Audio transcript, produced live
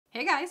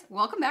Hey guys,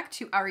 welcome back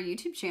to our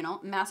YouTube channel,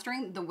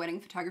 Mastering the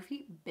Wedding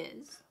Photography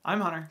Biz. I'm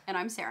Hunter. And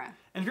I'm Sarah.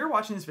 And if you're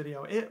watching this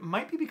video, it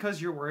might be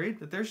because you're worried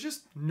that there's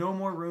just no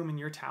more room in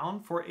your town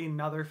for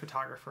another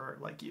photographer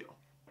like you.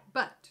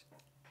 But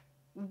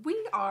we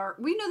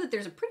know that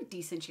there's a pretty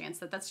decent chance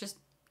that that's just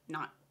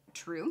not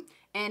true.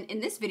 And in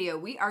this video,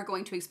 we are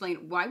going to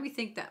explain why we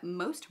think that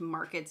most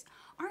markets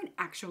aren't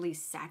actually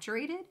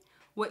saturated,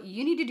 what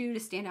you need to do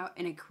to stand out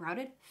in a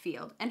crowded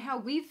field, and how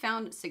we've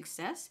found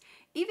success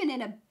even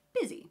in a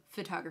busy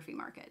photography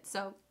market.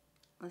 So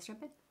let's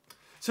jump in.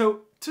 So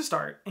to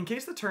start, in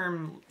case the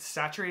term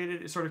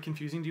saturated is sort of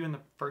confusing to you in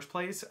the first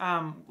place,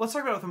 let's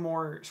talk about it with a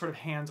more sort of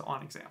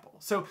hands-on example.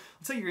 So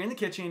let's say you're in the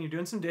kitchen, you're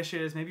doing some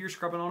dishes, maybe you're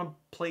scrubbing on a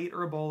plate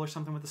or a bowl or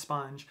something with a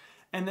sponge,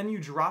 and then you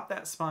drop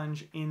that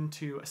sponge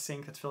into a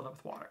sink that's filled up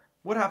with water.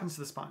 What happens to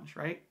the sponge,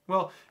 right?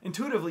 Well,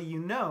 intuitively, you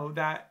know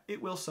that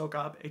it will soak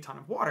up a ton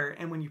of water,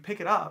 and when you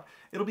pick it up,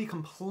 it'll be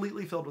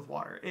completely filled with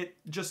water. It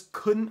just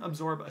couldn't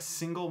absorb a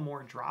single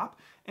more drop,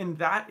 and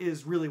that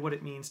is really what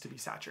it means to be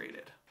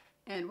saturated.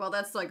 And while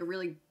that's like a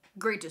really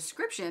great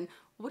description,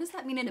 what does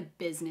that mean in a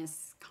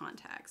business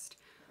context?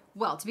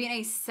 Well, to be in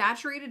a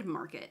saturated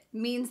market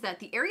means that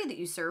the area that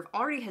you serve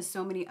already has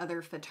so many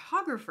other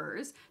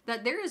photographers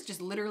that there is just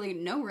literally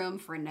no room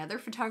for another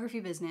photography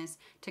business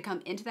to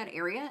come into that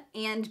area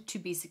and to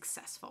be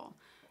successful.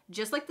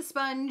 Just like the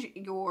sponge,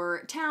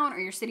 your town or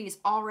your city is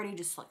already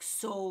just like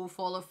so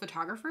full of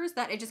photographers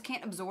that it just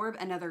can't absorb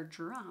another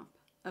drop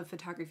of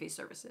photography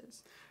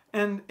services.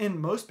 And in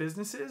most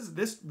businesses,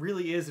 this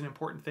really is an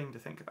important thing to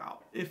think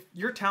about. If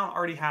your town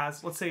already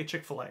has, let's say, a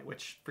Chick-fil-A,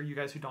 which for you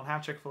guys who don't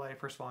have Chick-fil-A,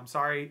 first of all, I'm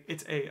sorry,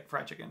 it's a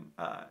fried chicken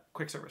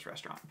quick service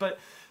restaurant. But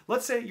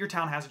let's say your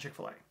town has a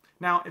Chick-fil-A.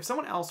 Now, if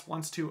someone else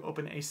wants to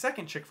open a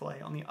second Chick-fil-A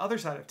on the other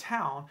side of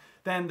town,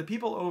 then the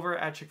people over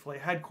at Chick-fil-A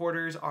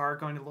headquarters are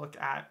going to look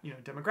at,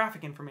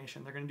 demographic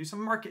information. They're going to do some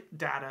market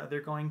data.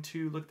 They're going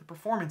to look at the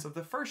performance of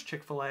the first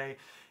Chick-fil-A.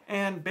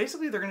 And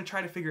basically, they're going to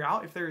try to figure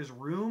out if there is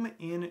room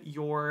in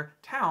your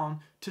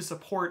town to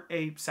support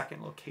a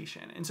second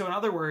location. And so in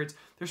other words,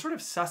 they're sort of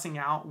sussing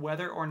out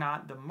whether or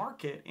not the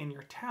market in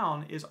your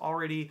town is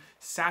already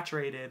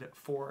saturated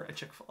for a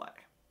Chick-fil-A.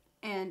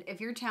 And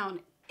if your town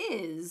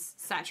is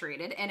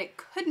saturated and it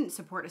couldn't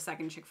support a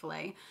second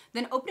Chick-fil-A,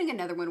 then opening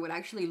another one would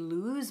actually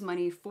lose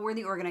money for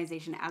the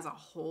organization as a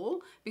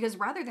whole, because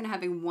rather than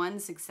having one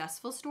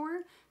successful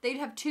store, they'd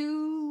have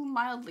two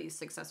mildly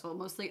successful,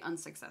 mostly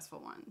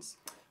unsuccessful ones.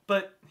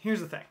 But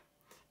here's the thing.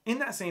 In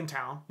that same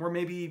town, where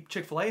maybe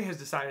Chick-fil-A has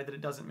decided that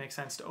it doesn't make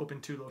sense to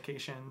open two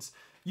locations,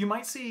 you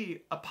might see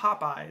a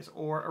Popeyes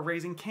or a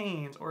Raising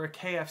Cane's or a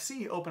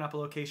KFC open up a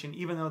location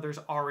even though there's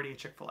already a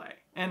Chick-fil-A.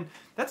 And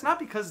that's not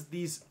because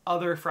these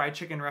other fried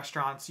chicken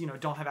restaurants,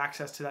 don't have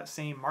access to that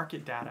same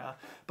market data,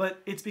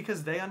 but it's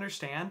because they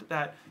understand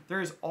that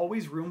there is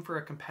always room for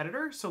a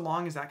competitor so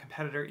long as that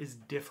competitor is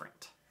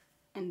different.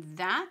 And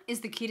that is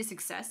the key to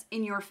success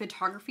in your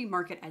photography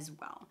market as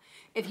well.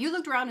 If you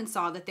looked around and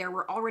saw that there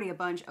were already a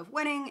bunch of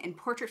wedding and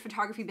portrait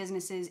photography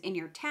businesses in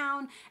your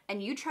town,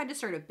 and you tried to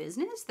start a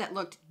business that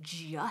looked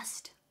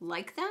just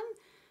like them,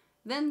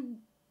 then,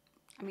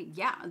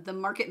 the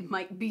market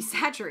might be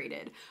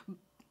saturated.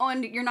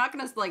 And you're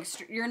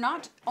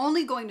not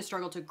only going to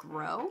struggle to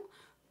grow,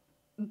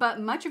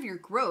 but much of your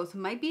growth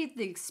might be at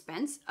the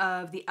expense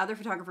of the other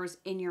photographers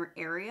in your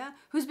area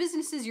whose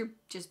businesses you're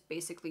just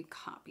basically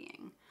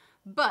copying.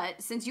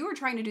 But since you are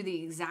trying to do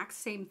the exact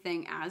same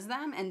thing as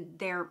them and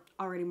they're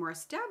already more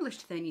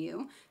established than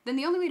you, then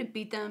the only way to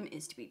beat them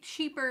is to be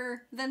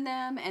cheaper than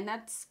them. And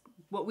that's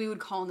what we would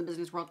call in the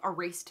business world a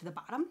race to the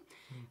bottom.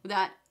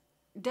 That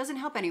doesn't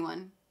help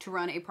anyone to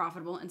run a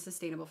profitable and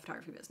sustainable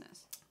photography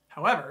business.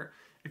 However,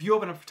 if you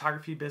open a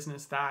photography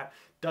business that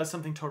does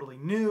something totally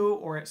new,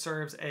 or it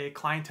serves a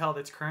clientele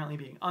that's currently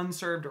being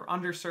unserved or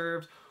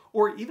underserved,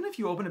 or even if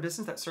you open a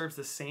business that serves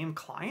the same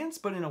clients,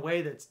 but in a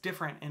way that's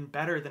different and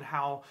better than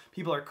how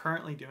people are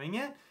currently doing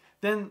it,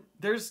 then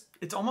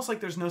it's almost like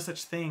there's no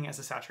such thing as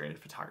a saturated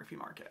photography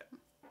market.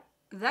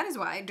 That is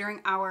why during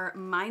our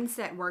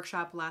mindset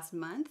workshop last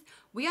month,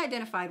 we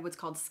identified what's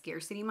called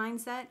scarcity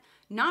mindset,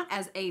 not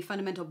as a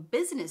fundamental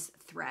business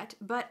threat,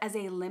 but as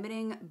a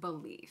limiting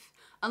belief.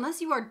 Unless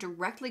you are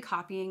directly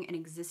copying an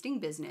existing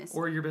business,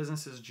 or your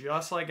business is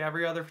just like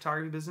every other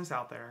photography business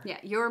out there. Yeah,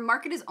 your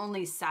market is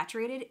only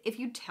saturated if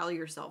you tell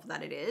yourself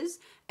that it is,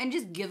 and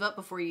just give up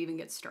before you even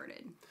get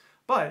started.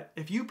 But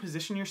if you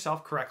position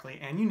yourself correctly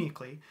and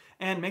uniquely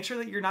and make sure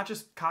that you're not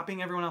just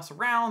copying everyone else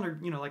around or,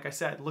 like I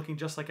said, looking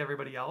just like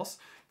everybody else,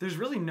 there's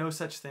really no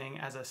such thing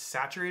as a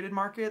saturated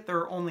market. There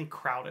are only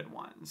crowded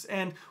ones.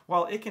 And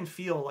while it can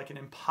feel like an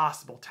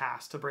impossible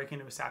task to break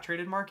into a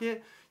saturated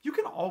market, you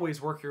can always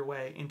work your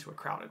way into a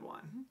crowded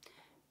one.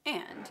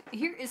 And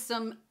here is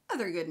some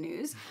other good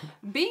news.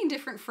 Being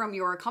different from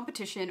your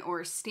competition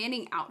or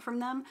standing out from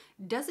them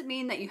doesn't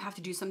mean that you have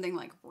to do something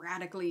like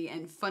radically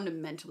and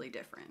fundamentally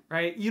different.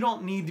 Right? You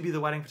don't need to be the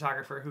wedding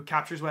photographer who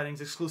captures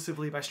weddings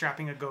exclusively by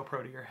strapping a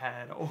GoPro to your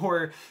head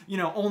or,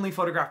 only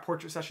photograph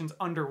portrait sessions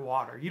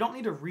underwater. You don't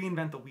need to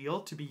reinvent the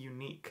wheel to be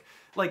unique.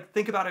 Like,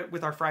 think about it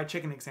with our fried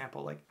chicken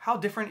example. Like, how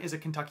different is a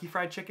Kentucky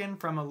Fried Chicken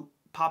from a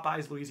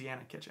Popeye's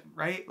Louisiana kitchen,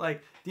 right? Like,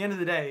 at the end of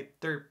the day,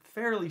 they're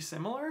fairly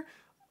similar.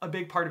 A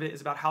big part of it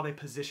is about how they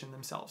position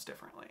themselves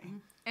differently.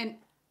 And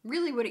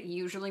really what it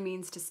usually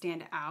means to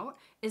stand out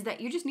is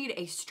that you just need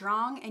a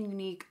strong and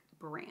unique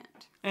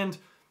brand. And,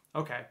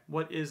 okay,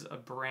 what is a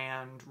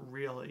brand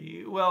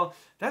really? Well,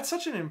 that's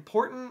such an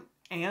important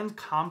and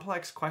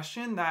complex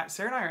question that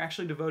Sarah and I are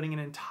actually devoting an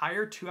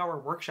entire 2-hour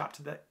workshop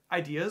to the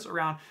ideas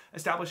around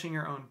establishing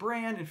your own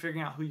brand and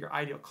figuring out who your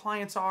ideal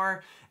clients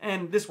are.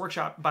 And this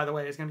workshop, by the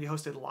way, is going to be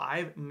hosted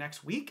live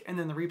next week. And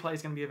then the replay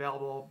is going to be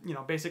available,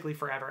 basically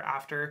forever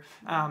after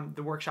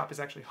the workshop is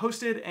actually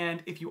hosted.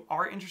 And if you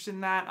are interested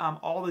in that,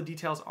 all the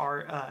details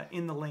are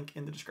in the link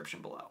in the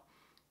description below.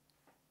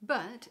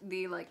 But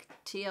the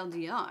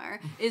TLDR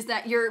is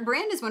that your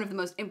brand is one of the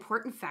most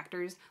important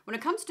factors when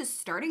it comes to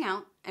starting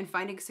out and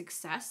finding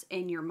success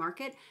in your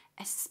market,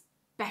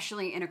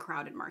 especially in a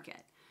crowded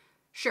market.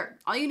 Sure,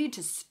 all you need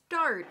to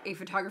start a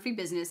photography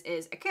business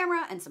is a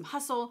camera and some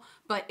hustle,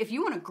 but if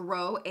you want to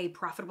grow a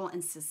profitable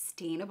and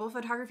sustainable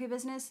photography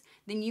business,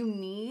 then you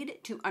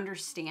need to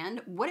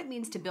understand what it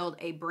means to build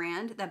a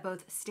brand that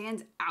both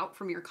stands out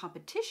from your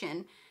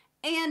competition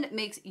and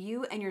makes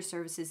you and your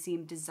services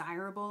seem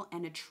desirable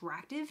and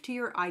attractive to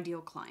your ideal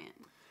client.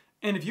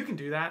 And if you can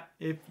do that,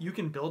 if you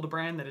can build a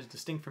brand that is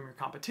distinct from your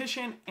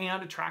competition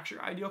and attracts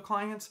your ideal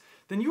clients,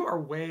 then you are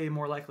way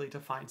more likely to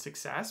find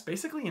success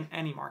basically in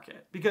any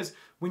market. Because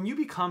when you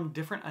become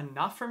different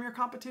enough from your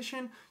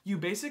competition, you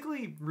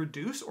basically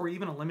reduce or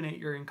even eliminate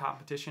your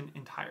competition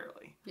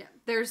entirely. Yeah,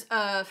 there's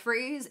a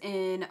phrase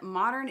in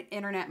modern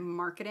internet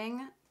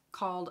marketing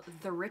called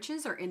 "the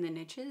riches are in the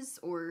niches"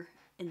 or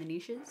in the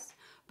niches,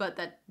 but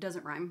that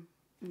doesn't rhyme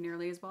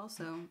nearly as well,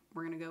 so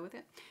we're gonna go with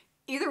it.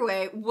 Either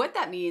way, what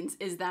that means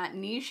is that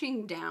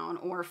niching down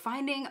or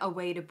finding a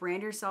way to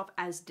brand yourself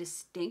as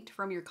distinct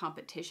from your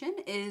competition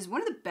is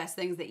one of the best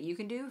things that you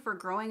can do for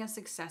growing a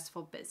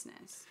successful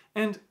business.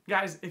 And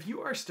guys, if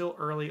you are still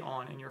early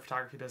on in your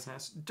photography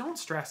business, don't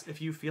stress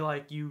if you feel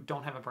like you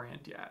don't have a brand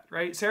yet,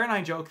 right? Sarah and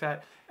I joke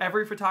that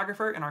every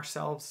photographer, and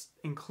ourselves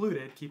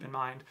included, keep in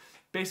mind,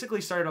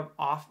 basically started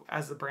off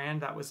as the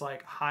brand that was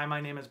like, hi, my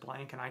name is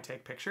blank and I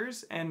take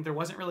pictures. And there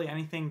wasn't really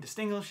anything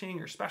distinguishing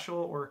or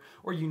special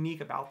or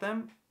unique about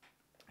them.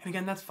 And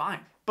again, that's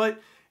fine.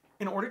 But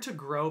in order to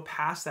grow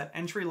past that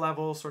entry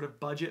level sort of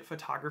budget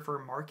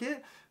photographer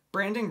market,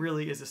 branding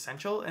really is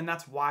essential. And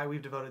that's why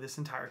we've devoted this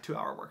entire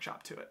 2-hour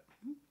workshop to it.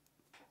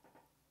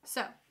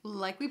 So,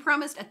 like we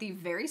promised at the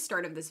very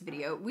start of this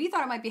video, we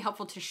thought it might be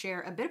helpful to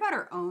share a bit about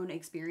our own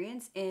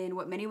experience in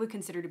what many would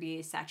consider to be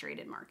a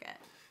saturated market.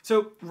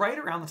 So right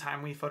around the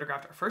time we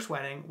photographed our first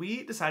wedding,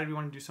 we decided we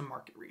wanted to do some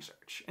market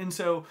research. And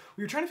so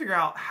we were trying to figure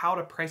out how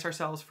to price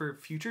ourselves for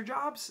future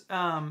jobs.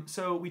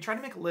 So we tried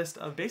to make a list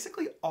of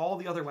basically all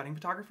the other wedding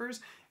photographers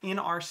in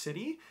our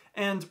city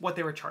and what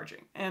they were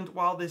charging. And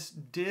while this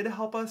did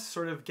help us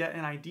sort of get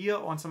an idea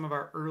on some of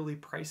our early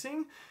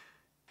pricing,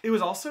 it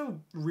was also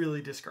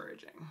really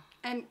discouraging.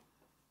 And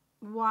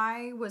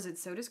why was it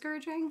so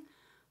discouraging?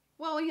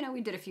 Well, we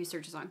did a few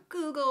searches on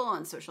Google,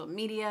 on social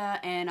media,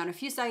 and on a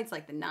few sites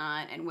like The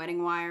Knot and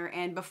Wedding Wire,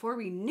 and before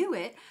we knew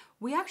it,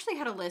 we actually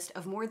had a list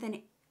of more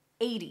than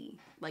 80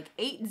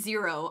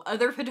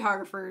 other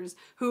photographers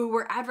who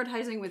were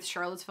advertising with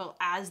Charlottesville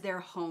as their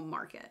home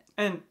market.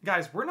 And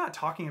guys, we're not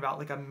talking about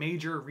like a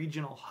major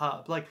regional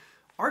hub. Like,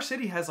 our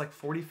city has like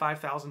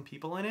 45,000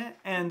 people in it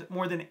and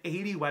more than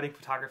 80 wedding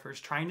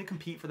photographers trying to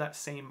compete for that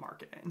same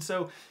market. And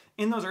so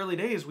in those early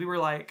days, we were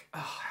like,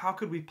 how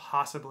could we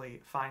possibly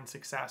find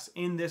success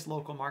in this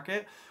local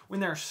market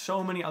when there are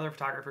so many other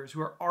photographers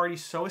who are already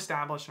so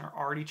established and are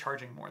already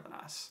charging more than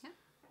us? Yeah.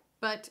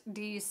 But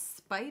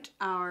despite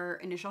our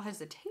initial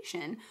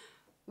hesitation,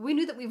 we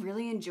knew that we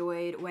really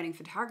enjoyed wedding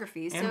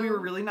photography. And we were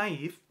really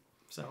naive.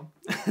 So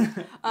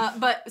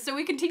so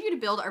we continued to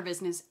build our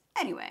business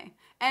anyway.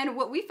 And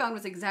what we found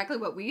was exactly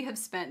what we have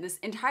spent this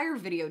entire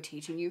video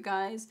teaching you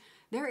guys.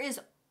 There is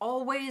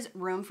always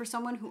room for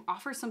someone who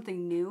offers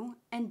something new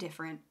and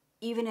different,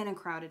 even in a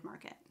crowded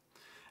market.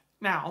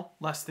 Now,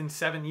 less than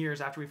 7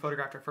 years after we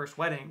photographed our first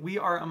wedding, we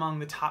are among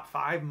the top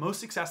 5 most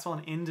successful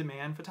and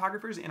in-demand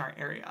photographers in our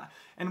area.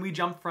 And we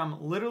jumped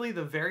from literally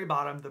the very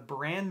bottom, the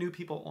brand new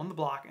people on the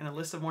block in a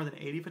list of more than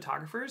 80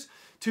 photographers,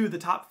 to the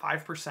top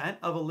 5%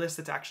 of a list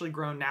that's actually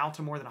grown now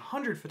to more than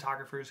 100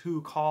 photographers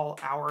who call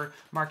our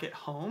market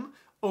home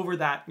over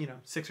that,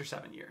 6 or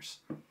 7 years.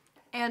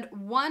 And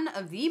one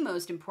of the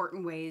most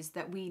important ways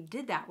that we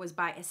did that was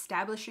by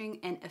establishing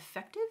an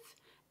effective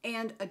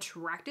and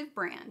attractive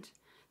brand,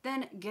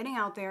 then getting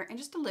out there and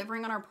just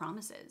delivering on our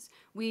promises.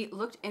 We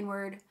looked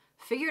inward,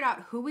 figured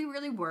out who we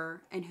really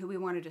were and who we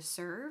wanted to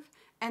serve,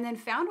 and then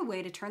found a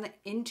way to turn that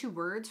into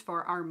words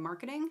for our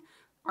marketing,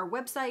 our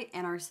website,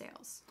 and our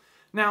sales.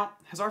 Now,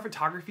 has our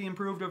photography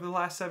improved over the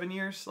last 7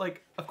 years?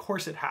 Of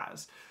course it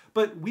has.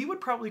 But we would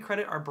probably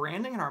credit our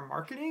branding and our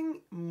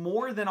marketing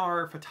more than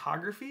our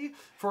photography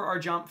for our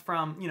jump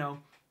from,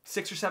 $600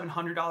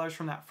 or $700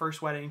 from that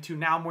first wedding to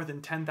now more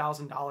than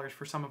 $10,000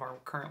 for some of our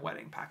current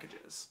wedding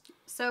packages.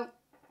 So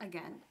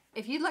Again,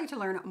 if you'd like to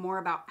learn more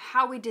about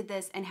how we did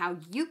this and how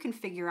you can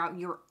figure out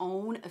your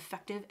own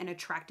effective and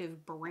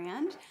attractive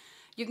brand,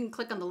 you can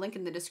click on the link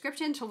in the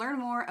description to learn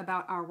more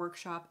about our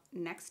workshop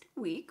next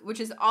week, which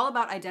is all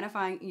about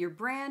identifying your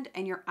brand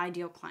and your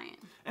ideal client.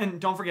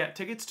 And don't forget,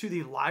 tickets to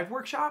the live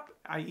workshop,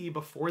 i.e.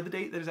 before the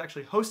date that is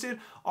actually hosted,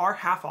 are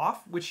half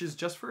off, which is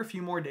just for a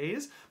few more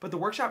days. But the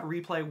workshop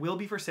replay will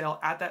be for sale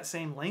at that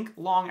same link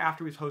long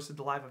after we've hosted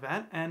the live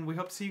event, and we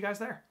hope to see you guys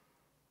there.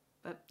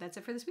 But that's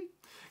it for this week.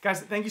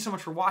 Guys, thank you so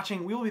much for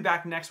watching. We will be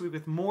back next week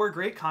with more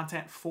great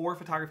content for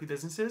photography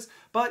businesses.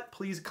 But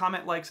please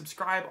comment, like,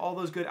 subscribe, all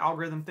those good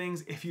algorithm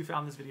things if you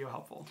found this video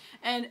helpful.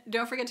 And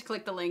don't forget to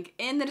click the link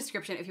in the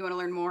description if you want to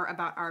learn more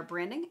about our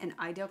branding and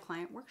ideal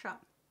client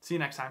workshop. See you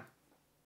next time.